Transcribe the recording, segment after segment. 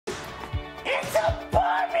It's a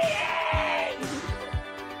Barbie egg!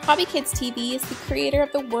 HobbyKidsTV is the creator of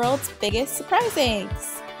the world's biggest surprise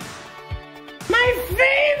eggs. My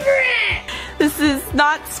favorite! This is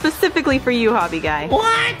not specifically for you, Hobby Guy.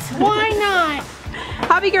 What? Why not?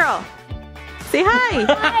 HobbyGirl, say hi.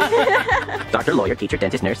 Hi. Doctor, lawyer, teacher,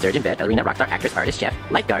 dentist, nurse, surgeon, vet, ballerina, rockstar, actress, artist, chef,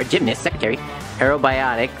 lifeguard, gymnast, secretary,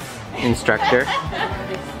 aerobiotics, instructor,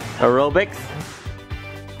 aerobics.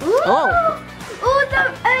 Ooh. Oh! Oh,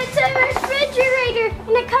 it's a refrigerator,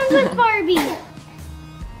 and it comes with Barbie.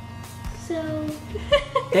 So...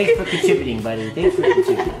 Thanks for contributing, buddy. Thanks for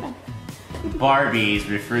contributing. Barbie's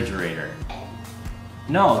refrigerator.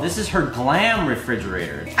 No, this is her glam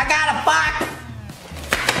refrigerator. I got a box!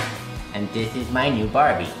 And this is my new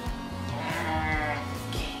Barbie.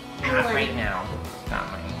 Not right now.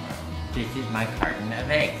 Not right now. This is my carton of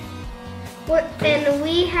eggs. And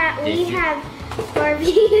we have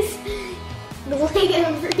Barbie's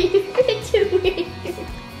glam refrigerator.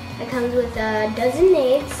 It comes with a dozen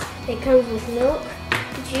eggs. It comes with milk,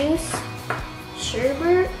 juice,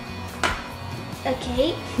 sherbet, a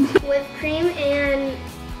cake, whipped cream, and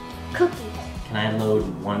cookies. Can I load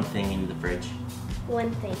one thing into the fridge?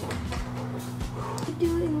 One thing.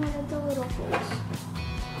 Do it with the little holes.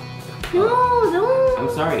 No, don't. I'm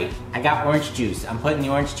sorry. I got orange juice. I'm putting the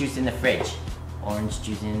orange juice in the fridge. Orange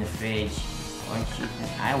juice in the fridge. Orange juice.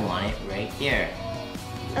 I want it right there.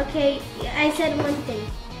 Okay, I said one thing.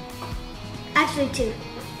 Actually, two.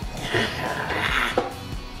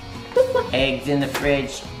 Eggs in the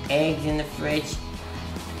fridge. Eggs in the fridge.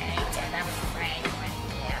 Eggs in the fridge right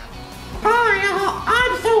there. Hi,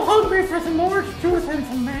 I'm so hungry for some orange juice and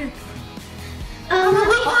some eggs.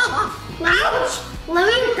 Ouch! Let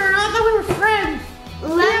me, girl, I thought we were friends.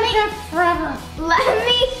 Forever. Let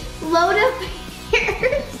me load up your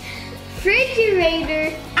refrigerator.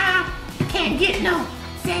 You can't get no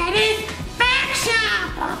satisfaction.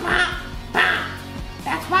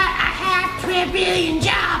 That's why I have 3 billion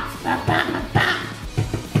jobs.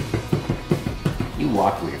 You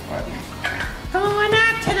walk weird, Barbie. Going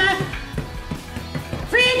out to the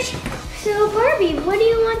fridge. So Barbie, what do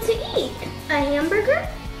you want to eat? A hamburger?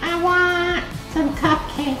 I want some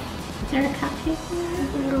cupcake. Is there a cupcake?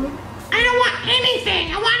 No. I don't want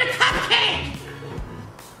anything. I want a cupcake.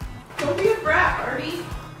 Don't be a brat, Barbie.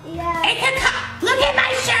 Yeah. It's a cup. Look at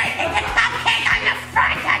my shirt. It's a cupcake on the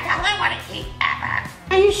front. That's all I want to eat ever.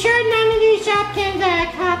 Are you sure none of these Shopkins are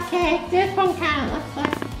a cupcake? This one kind of looks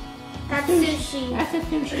like. That's sushi. That's a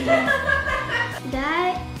sushi roll.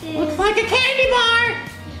 That is... Looks like a candy bar.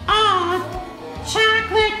 Oh,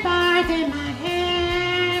 chocolate bars in my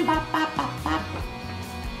hand. Bop, bop, bop, bop.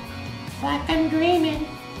 It's like I'm dreaming.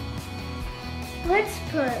 Let's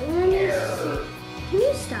put, let me see. Can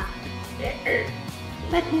you stop?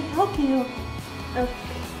 Let me help you.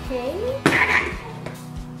 Okay.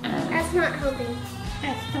 That's not helping.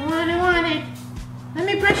 That's the one I wanted. Let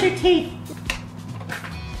me brush your teeth.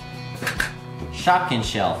 Shopkin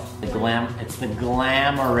shelf. It's the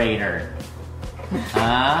glamorator.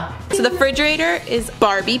 So the refrigerator is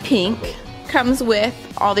Barbie pink. Comes with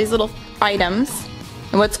all these little items.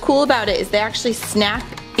 And what's cool about it is they actually snap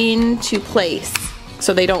into place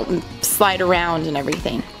so they don't slide around and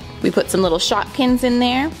everything. We put some little Shopkins in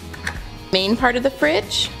there. Main part of the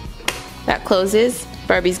fridge that closes.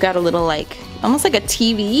 Barbie's got a little almost like a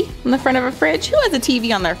TV in the front of a fridge. Who has a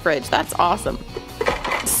TV on their fridge? That's awesome.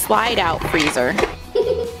 Slide out freezer.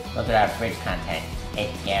 Look at our fridge content.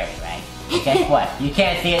 It's scary, right? Guess what? You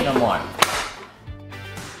can't see it no more.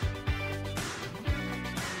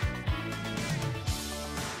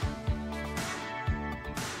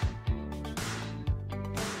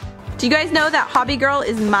 Do you guys know that HobbyGirl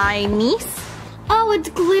is my niece? Oh, it's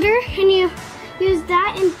glitter, and you use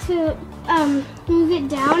that into move it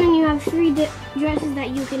down, and you have 3 dresses that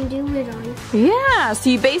you can do it on. Yeah, so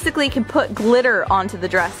you basically can put glitter onto the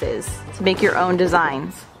dresses to make your own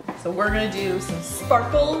designs. So we're gonna do some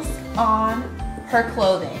sparkles on her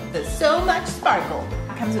clothing. There's so much sparkle.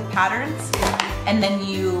 It comes with patterns, and then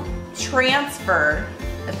you transfer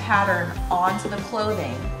the pattern onto the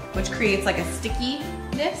clothing, which creates like a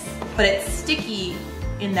stickiness, but it's sticky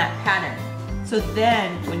in that pattern. So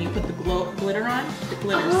then when you put the glitter on, the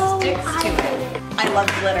glitter sticks to it. I love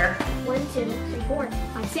glitter. 1, 2, 3, 4,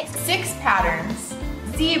 5, 6. 6 patterns.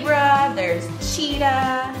 Zebra, there's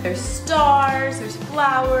cheetah, there's stars, there's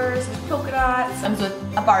flowers, there's polka dots. Comes with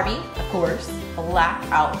a Barbie, of course, a black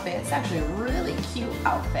outfit. It's actually a really cute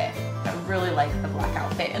outfit. I really like the black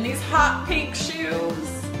outfit. And these hot pink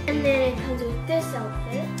shoes. And then it comes with this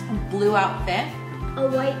outfit. A blue outfit. A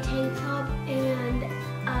white tank top and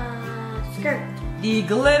a skirt. The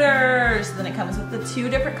glitters. Then it comes with the 2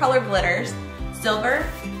 different color glitters. silver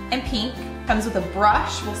and pink. Comes with a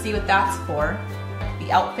brush, we'll see what that's for.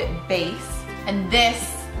 The outfit base, and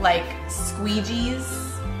this like squeegees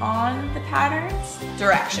on the patterns.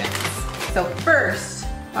 Directions. So first,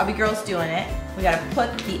 HobbyGirl's doing it. We gotta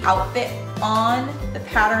put the outfit on the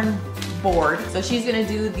pattern board. So she's gonna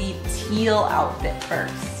do the teal outfit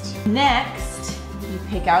first. Next, you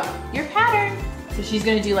pick out your pattern. So she's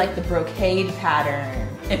gonna do like the brocade pattern,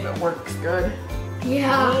 if it works good.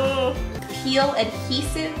 Yeah. Peel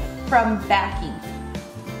adhesive from backing.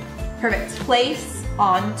 Perfect. Place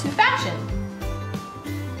onto fashion.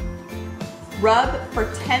 Rub for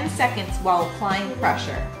 10 seconds while applying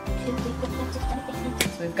pressure. So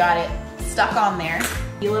we've got it stuck on there.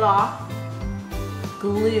 Peel it off.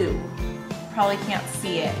 Glue. Probably can't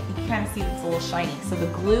see it. You can kind of see it's a little shiny. So the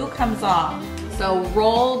glue comes off. So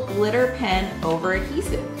roll glitter pen over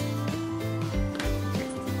adhesive.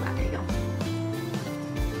 There you go.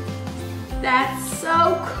 That's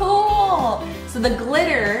so cool. So the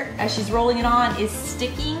glitter, as she's rolling it on, is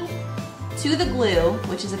sticking to the glue,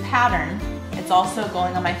 which is a pattern. It's also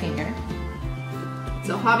going on my finger.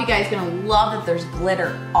 So Hobby Guy's gonna love that there's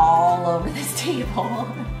glitter all over this table.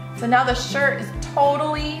 So now the shirt is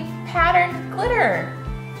totally patterned with glitter.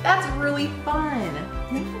 That's really fun. I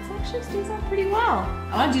think this actually stays on pretty well.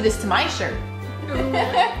 I wanna do this to my shirt.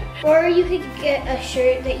 Or you could get a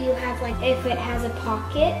shirt that you have, like, if it has a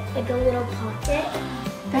pocket, like a little pocket.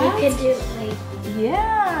 You could do like...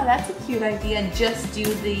 Yeah, that's a cute idea. Just do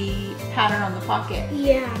the pattern on the pocket.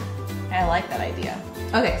 Yeah. I like that idea.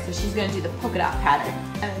 Okay, so she's gonna do the polka dot pattern.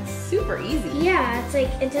 And it's super easy. Yeah, it's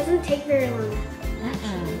like, it doesn't take very long.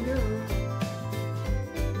 Actually, no.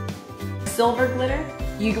 Silver glitter.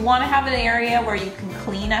 You wanna have an area where you can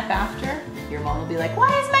clean up after. Your mom will be like,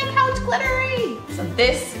 why is my couch glittery? So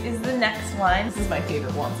this is the next one. This is my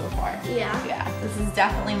favorite one so far. Yeah. Yeah, this is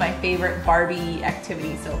definitely my favorite Barbie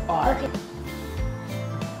activity so far. Okay.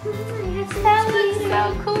 That looks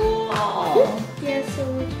so cool. Yeah, so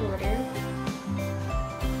much water.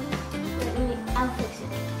 I'll fix it.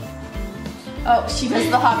 Oh, she does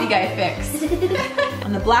the Hobby Guy fix.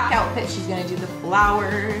 On the black outfit, she's gonna do the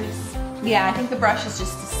flowers. Yeah, I think the brush is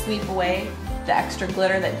just to sweep away the extra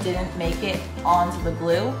glitter that didn't make it onto the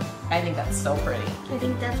glue. I think that's so pretty. I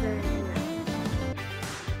think that's very nice.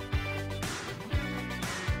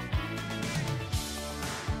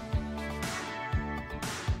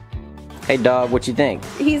 Hey dog, what you think?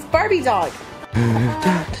 He's Barbie dog.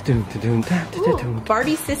 Ooh,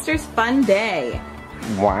 Barbie sister's fun day.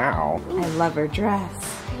 Wow. I love her dress.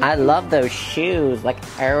 I love those shoes, like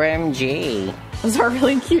OMG. Those are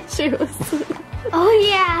really cute shoes. Oh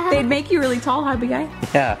yeah. They'd make you really tall, Hobby Guy.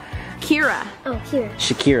 Yeah. Kira. Oh, here.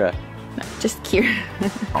 Shakira. No, just Kira.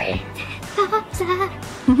 So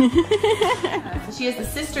she has the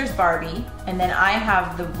sisters Barbie, and then I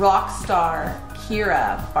have the rock star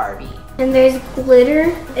Kira Barbie. And there's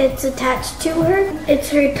glitter. It's attached to her. It's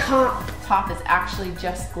her top. Top is actually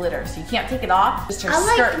just glitter, so you can't take it off. Just her I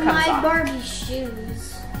skirt like comes my off. Barbie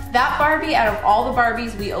shoes. That Barbie, out of all the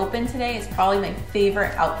Barbies we opened today, is probably my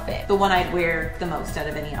favorite outfit. The one I'd wear the most out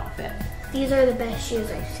of any outfit. These are the best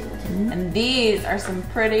shoes I've seen. And these are some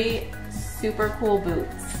pretty, super cool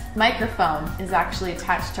boots. Microphone is actually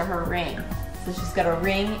attached to her ring. So she's got a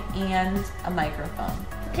ring and a microphone.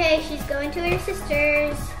 Okay, she's going to her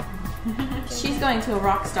sister's. She's going to a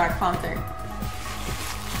rock star concert.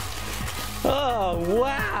 Oh,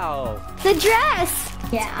 wow. The dress!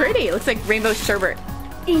 Yeah. Pretty, it looks like rainbow sherbet.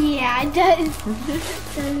 Yeah, it does.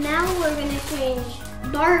 So now we're gonna change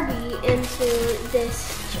Barbie into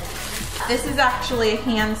this dress. This is actually a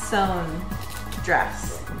hand-sewn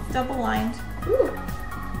dress. Double lined. Ooh.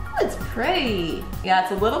 It's pretty. Yeah,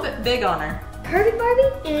 it's a little bit big on her. Curvy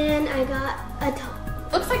Barbie, and I got a top.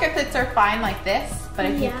 Looks like her fits are fine like this, but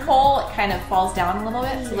if you Yeah. pull, it kind of falls down a little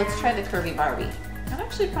bit. So let's Yeah. try the curvy Barbie. That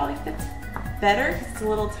actually probably fits better because it's a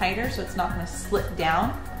little tighter, so it's not gonna slip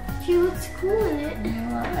down. She looks cool in it. I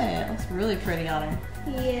love it. It looks really pretty on her.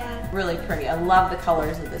 Yeah. Really pretty. I love the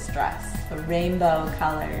colors of this dress. The rainbow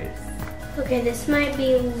colors. Okay, this might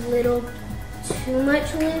be a little too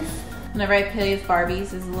much loose. Whenever I play with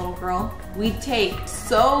Barbies as a little girl, we'd take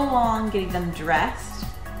so long getting them dressed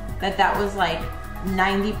that was like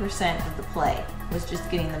 90% of the play was just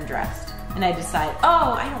getting them dressed. And I decide,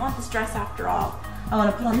 oh, I don't want this dress after all. I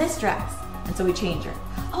want to put on this dress. And so we change her.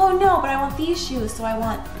 Oh no, but I want these shoes, so I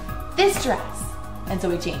want this dress. And so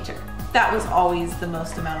we change her. That was always the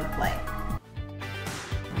most amount of play.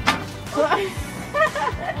 We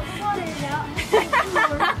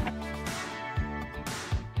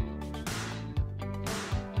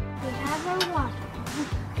have our water.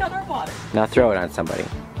 Got our water. Now throw it on somebody.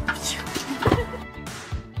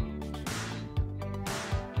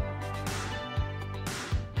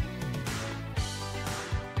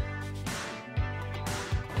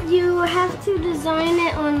 to design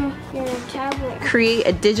it on your tablet. Create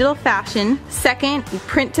a digital fashion. 2nd, you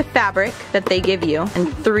print to fabric that they give you.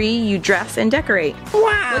 And 3, you dress and decorate.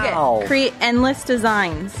 Wow. Look at, create endless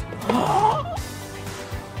designs.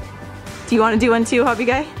 Do you want to do one too, Hobby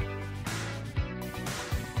Guy?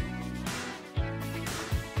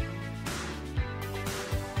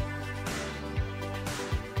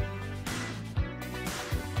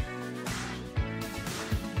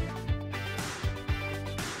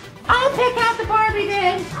 I'll pick out the Barbie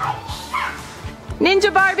then.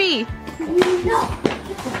 Ninja Barbie!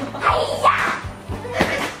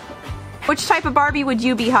 Which type of Barbie would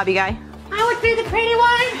you be, Hobby Guy? I would be the pretty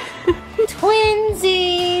one.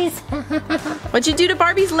 Twinsies. What'd you do to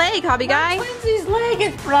Barbie's leg, Hobby Guy? Twinsies' leg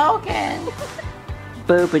is broken.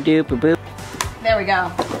 Boop-a-doop-a-boop. There we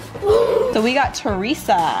go. So we got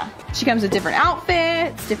Teresa. She comes with different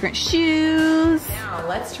outfits, different shoes. Now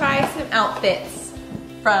let's try some outfits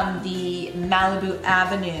from the Malibu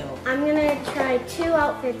Avenue. I'm gonna try 2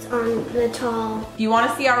 outfits on the tall. If you want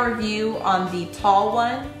to see our review on the tall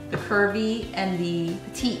one, the curvy, and the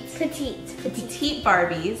petite. Petite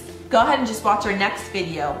Barbies, go ahead and just watch our next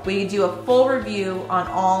video. We do a full review on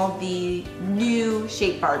all the new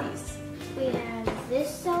shape Barbies. We have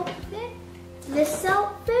this outfit, this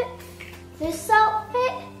outfit, this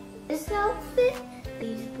outfit, this outfit,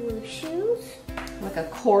 these blue shoes. Like a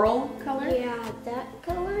coral color? Yeah, that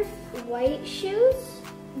color. White shoes,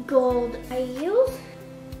 gold high heels,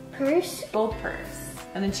 purse. Gold purse.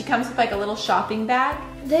 And then she comes with like a little shopping bag.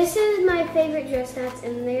 This is my favorite dress that's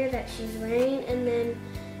in there that she's wearing, and then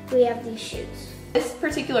we have these shoes. This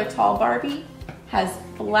particular tall Barbie has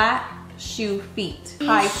flat shoe feet.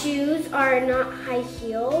 These shoes are not high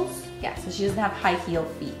heels. Yeah, so she doesn't have high heel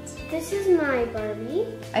feet. This is my Barbie.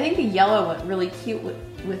 I think the yellow went really cute with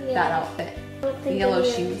that outfit. The yellow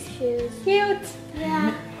shoes. Cute.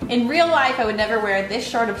 Yeah. In real life, I would never wear this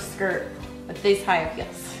short of skirt with these high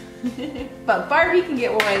heels. But Barbie can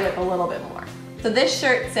get away with a little bit more. So this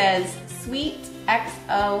shirt says, Sweet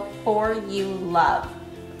XO for you love.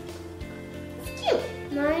 It's cute.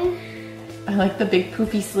 Mine. I like the big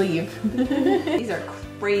poofy sleeve. These are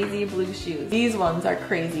crazy blue shoes. These ones are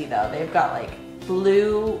crazy though. They've got like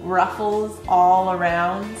blue ruffles all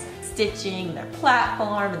around, stitching, their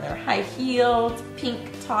platform and their high heeled,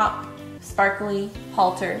 pink top, sparkly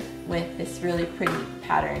halter with this really pretty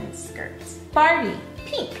patterned skirt. Barbie,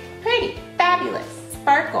 pink, pretty, fabulous,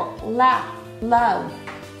 sparkle, laugh, love.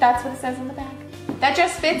 That's what it says on the back. That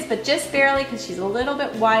dress fits, but just barely because she's a little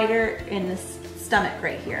bit wider in the stomach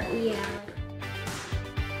right here. Yeah.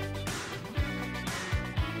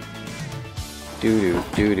 Doo-doo,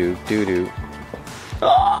 doo-doo, doo-doo.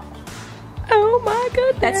 Oh my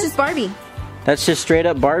goodness. That's just Barbie. That's just straight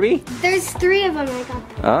up Barbie? There's 3 of them I got.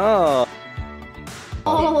 Oh.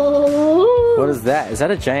 Oh. What is that? Is that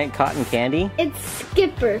a giant cotton candy? It's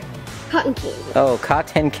Skipper. Cotton candy. Oh,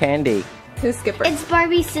 cotton candy. Who's Skipper? It's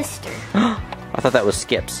Barbie's sister. I thought that was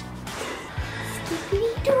Skips.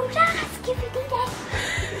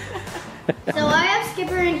 So I have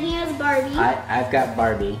Skipper and he has Barbie. I've got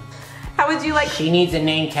Barbie. How would you like? She needs a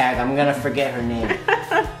name tag. I'm gonna forget her name.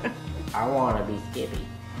 I wanna be Skippy.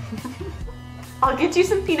 I'll get you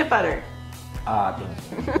some peanut butter. Ah,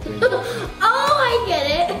 thank you. Oh, I get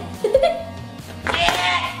it.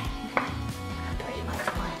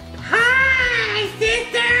 Hi,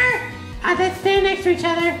 sister. Let's stand next to each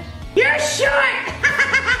other. You're short.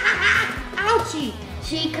 Ouchie.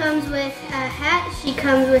 She comes with a hat. She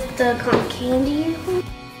comes with the cotton candy.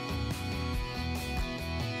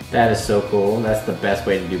 That is so cool. That's the best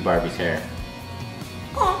way to do Barbie's hair.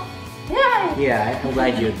 Yeah. Yeah, I'm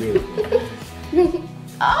glad you agree with me.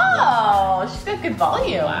 Oh, she's got good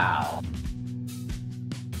volume. Wow.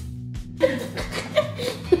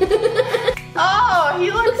 Oh,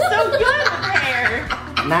 he looks so good with her hair.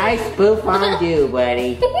 Nice spoof on you,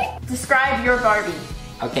 buddy. Describe your Barbie.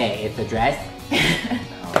 Okay, it's a dress.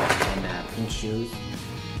 And pink shoes.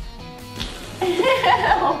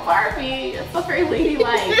 Oh, Barbie, it's so very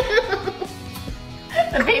ladylike.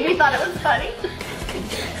 The baby thought it was funny.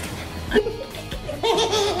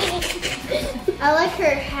 I like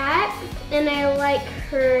her hat and I like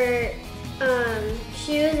her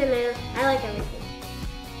shoes and I like everything.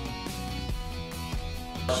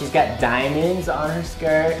 She's got diamonds on her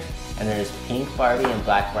skirt, and there's pink Barbie and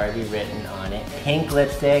black Barbie written on it. Pink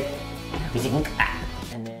lipstick,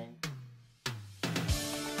 and then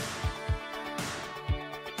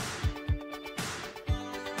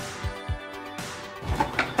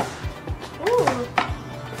Ooh.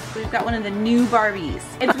 We've got one of the new Barbies.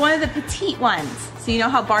 It's one of the petite ones. So you know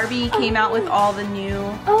how Barbie came out with all the new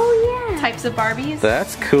Oh yeah. types of Barbies?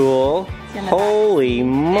 that's cool. in the Holy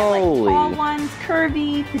back. moly. Like tall ones,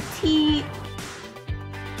 curvy, petite.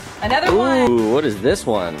 Another one. Ooh, what is this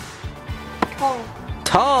one? Tall.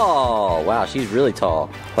 Tall. Wow, she's really tall.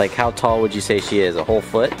 Like, how tall would you say she is? A whole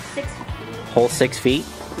foot? 6 feet. Whole 6 feet?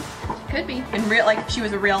 Could be. In real, like if she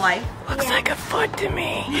was a real life. Looks like a foot to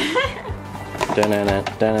me. Got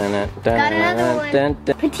another one.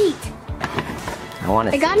 Petite. I want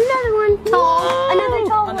to I got another one. Tall. Another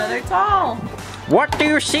tall one. Another tall. What do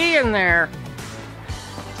you see in there?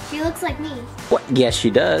 She looks like me. What? Yes, she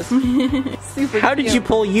does. Super How did cute. you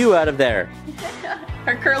pull you out of there?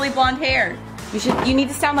 Her curly blonde hair. You need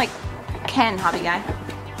to sound like Ken, hobby guy.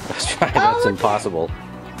 Let's try. That's look at impossible.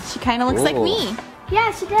 She kind of looks like Ooh. me.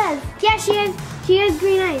 Yeah, she does. Yeah, she has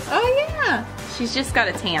green eyes. Oh yeah. She's just got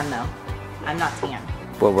a tan though. I'm not tan.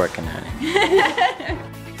 We're working on it.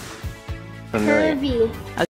 Familiar. Curvy.